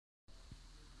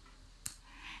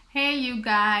Hey you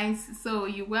guys, so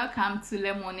you welcome to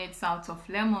Lemonades Out of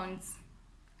Lemons.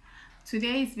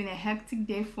 Today has been a hectic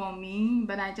day for me,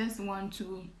 but I just want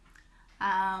to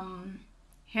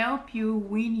help you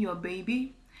wean your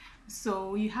baby.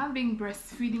 So you have been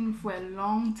breastfeeding for a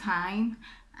long time,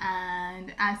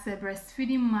 and as a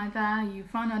breastfeeding mother you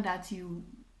found out that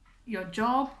your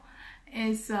job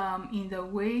is in the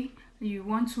way. You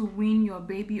want to wean your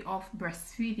baby off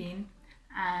breastfeeding,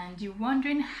 and you're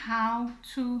wondering how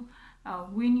to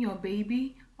wean your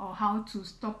baby or how to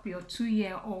stop your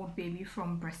 2-year-old baby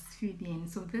from breastfeeding.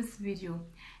 So this video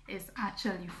is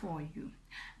actually for you.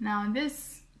 Now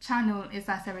this channel is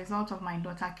as a result of my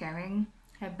daughter Karen.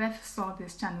 Her birth saw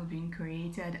this channel being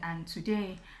created, and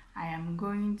today I am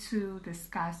going to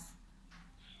discuss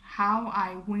how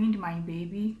I weaned my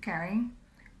baby Karen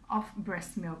off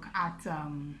breast milk at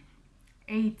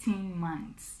 18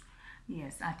 months.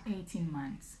 Yes, at 18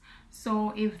 months.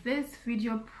 So if this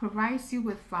video provides you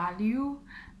with value,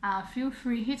 feel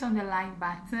free, hit on the like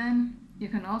button. You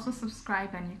can also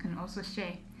subscribe, and you can also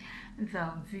share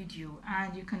the video,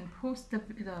 and you can post the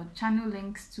channel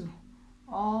links to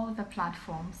all the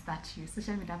platforms that you,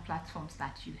 social media platforms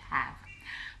that you have.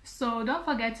 So don't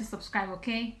forget to subscribe.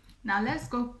 Okay, now let's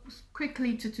go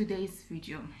quickly to today's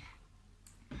video.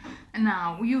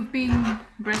 Now, you've been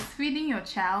breastfeeding your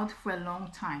child for a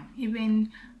long time.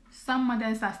 Even some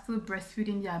mothers are still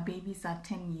breastfeeding their babies at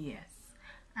 10 years.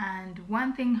 And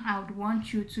one thing I would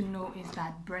want you to know is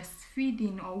that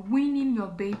breastfeeding or weaning your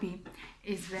baby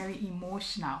is very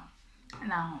emotional.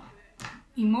 Now,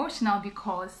 emotional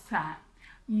because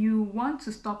you want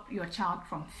to stop your child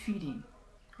from feeding,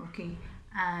 okay?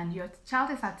 And your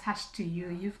child is attached to you.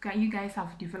 You guys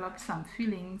have developed some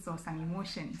feelings or some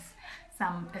emotions,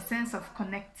 a sense of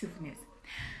connectiveness.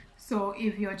 So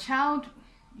if your child,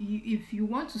 if you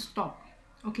want to stop,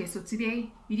 okay, so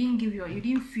today you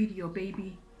didn't feed your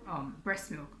baby breast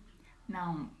milk.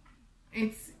 Now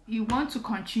you want to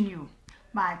continue,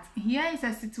 but here is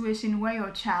a situation where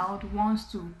your child wants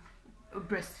to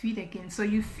breastfeed again. So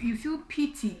you feel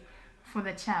pity for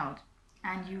the child,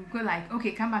 and you go like,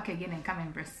 okay, come back again and come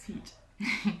and breastfeed.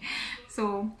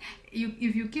 So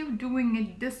if you keep doing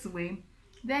it this way,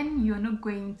 then you're not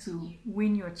going to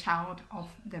wean your child off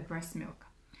the breast milk.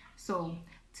 So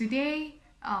today,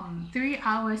 3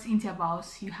 hours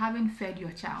intervals, you haven't fed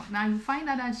your child. Now you find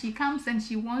out that she comes and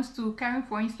she wants to, Karen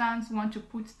for instance, want to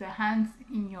put the hands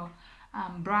in your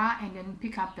bra and then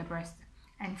pick up the breast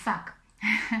and suck.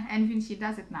 And then she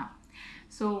does it now.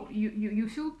 So you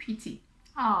feel pity.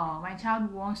 Oh, my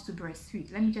child wants to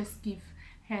breastfeed. Let me just give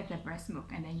her the breast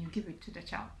milk, and then you give it to the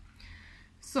child.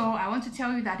 So I want to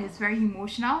tell you that it's very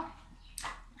emotional,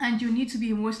 and you need to be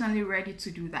emotionally ready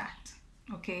to do that.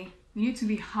 Okay, you need to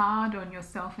be hard on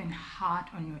yourself and hard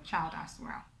on your child as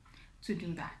well to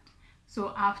do that.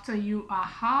 So after you are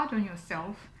hard on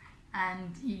yourself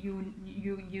and you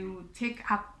take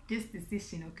up this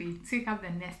decision, okay, you take up the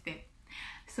next step.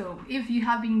 So if you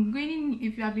have been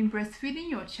breastfeeding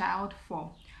your child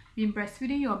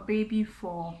breastfeeding your baby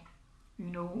for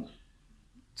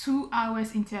 2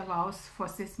 hours intervals for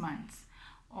 6 months,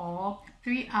 or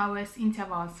 3 hours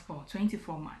intervals for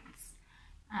 24 months,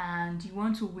 and you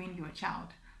want to wean your child,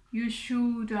 you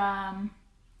should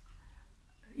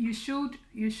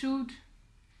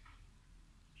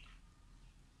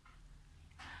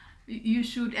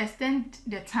extend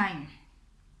the time.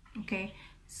 Okay,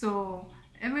 so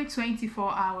every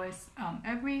 24 hours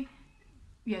every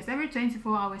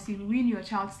 24 hours you wean your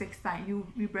child 6 times.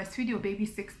 You breastfeed your baby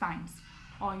 6 times,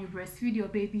 or you breastfeed your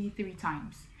baby 3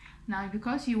 times. Now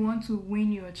because you want to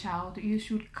wean your child, you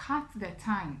should cut the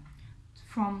time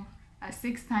from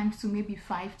 6 times to maybe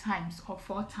 5 times or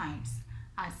 4 times,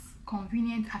 as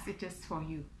convenient as it is for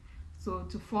you. So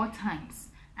to 4 times,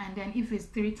 and then if it's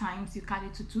 3 times, you cut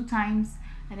it to 2 times,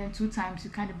 and then 2 times you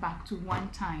cut it back to 1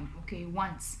 time, okay,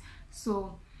 once.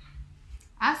 So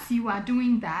as you are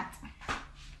doing that,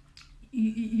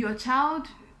 your child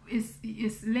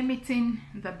is limiting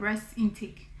the breast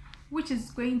intake, which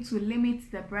is going to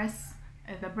limit the breast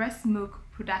milk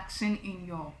production in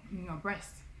your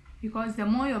breast, because the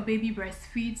more your baby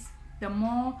breastfeeds, the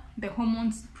more the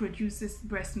hormones produces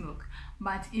breast milk.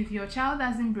 But if your child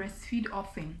doesn't breastfeed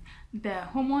often, the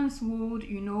hormones would,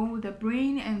 the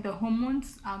brain and the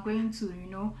hormones are going to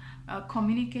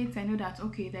communicate and know that,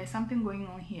 okay, there's something going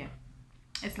on here.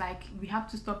 It's like we have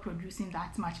to stop producing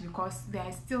that much because there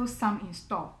is still some in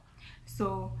store.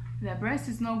 So the breast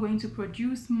is not going to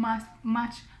produce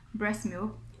much breast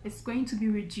milk. It's going to be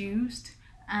reduced,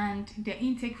 and the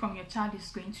intake from your child is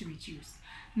going to reduce.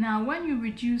 Now when you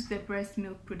reduce the breast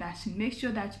milk production, make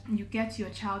sure that you get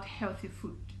your child healthy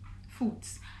food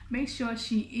foods. Make sure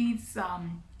she eats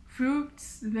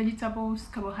fruits, vegetables,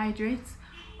 carbohydrates,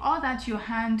 all that your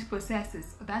hand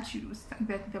possesses, that you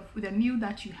the meal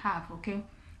that you have. Okay,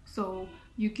 so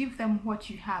you give them what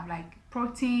you have, like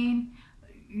protein,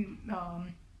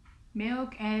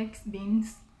 milk, eggs,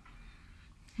 beans.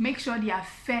 Make sure they are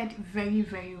fed very,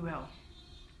 very well.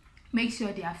 Make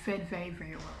sure they are fed very,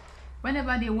 very well.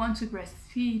 Whenever they want to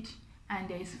breastfeed and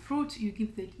there is fruit, you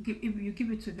give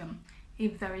it to them.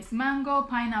 If there is mango,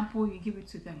 pineapple, you give it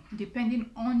to them,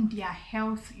 depending on their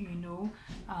health,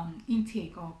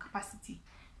 intake or capacity.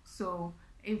 So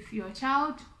if your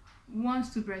child wants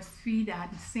to breastfeed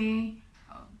at, say,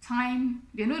 time,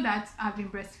 they know that I've been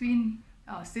breastfeeding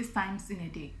 6 times in a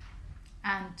day,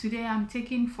 and today I'm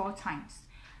taking 4 times.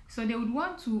 So they would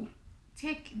want to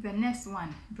take the next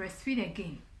one, breastfeed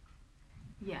again.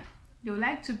 Yeah, they would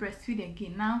like to breastfeed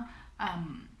again. Now,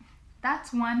 that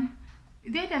one,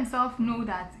 they themselves know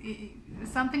that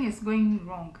something is going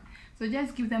wrong. So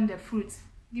just give them the fruits,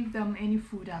 give them any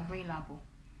food available.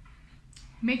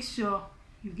 Make sure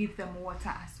you give them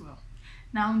water as well.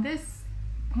 Now, this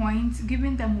point,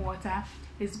 giving them water,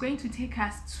 is going to take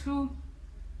us to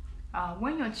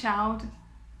when your child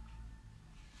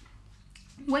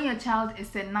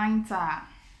is a night,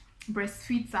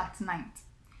 breastfeeds at night.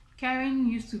 Karen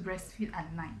used to breastfeed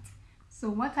at night. So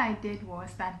what I did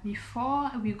was that before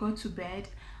we go to bed,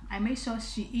 I make sure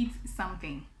she eats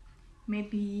something.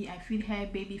 Maybe I feed her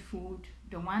baby food,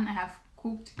 the one I have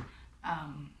cooked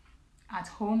at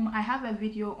home. I have a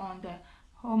video on the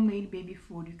homemade baby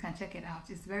food. You can check it out.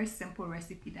 It's a very simple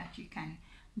recipe that you can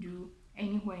do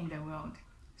anywhere in the world.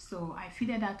 So I feed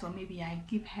her that, or maybe I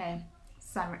give her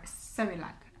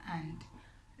Cerelac, and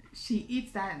she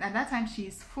eats that. At that time she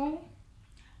is full,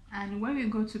 and when we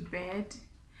go to bed,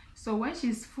 so when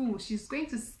she's full, she's going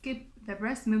to skip the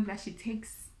breast milk that she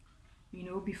takes,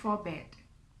 before bed.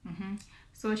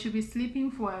 So she'll be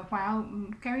sleeping for a while.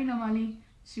 Carrie, normally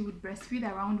she would breastfeed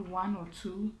around 1 or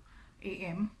 2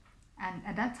 a.m. and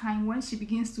at that time, when she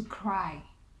begins to cry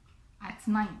at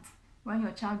night, when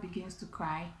your child begins to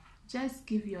cry, just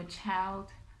give your child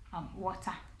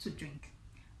water to drink.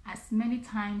 As many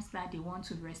times that they want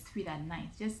to breastfeed at night,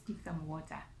 just give them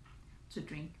water to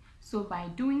drink. So by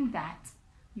doing that,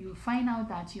 you find out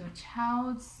that your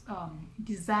child's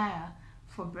desire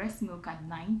for breast milk at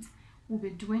night will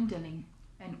be dwindling,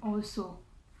 and also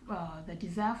the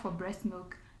desire for breast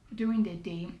milk during the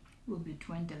day will be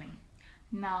dwindling.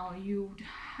 Now,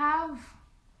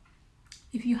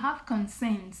 if you have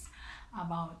concerns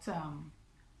about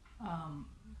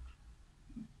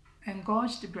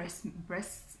engorged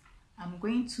breasts, I'm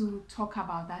going to talk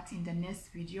about that in the next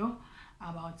video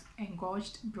about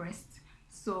engorged breasts.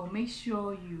 So make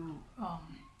sure you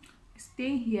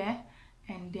stay here,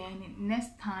 and then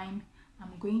next time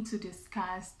I'm going to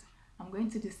discuss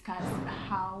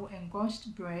how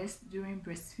engorged breast during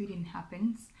breastfeeding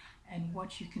happens and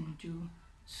what you can do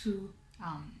to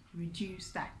reduce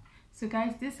that. So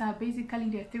guys, these are basically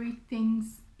the 3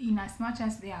 things, in as much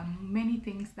as there are many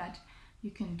things that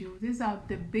you can do. These are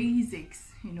the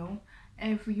basics,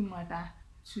 every mother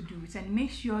to do it, and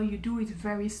make sure you do it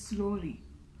very slowly.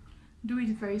 Do it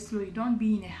very slowly. Don't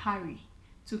be in a hurry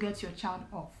to get your child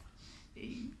off.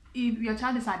 If your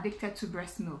child is addicted to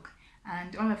breast milk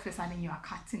and all of a sudden you are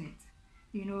cutting it,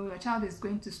 your child is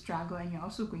going to struggle, and you're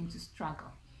also going to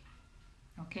struggle.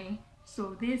 Okay,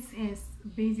 so this is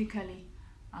basically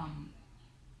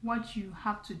what you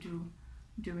have to do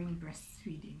during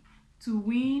breastfeeding to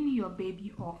wean your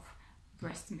baby off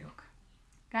breast milk.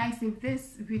 Guys, if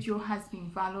this video has been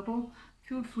valuable,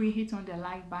 feel free, hit on the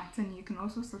like button. You can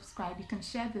also subscribe, you can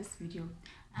share this video,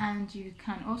 and you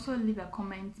can also leave a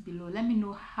comment below. Let me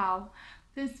know how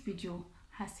this video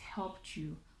has helped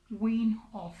you wean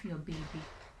off your baby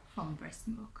from breast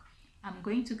milk. I'm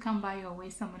going to come by your way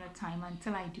some other time.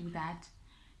 Until I do that,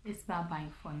 it's bye-bye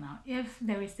for now. If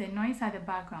there is a noise at the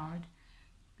background,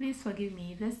 please forgive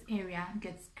me. This area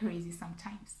gets crazy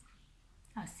sometimes.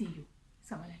 I'll see you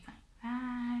some other time.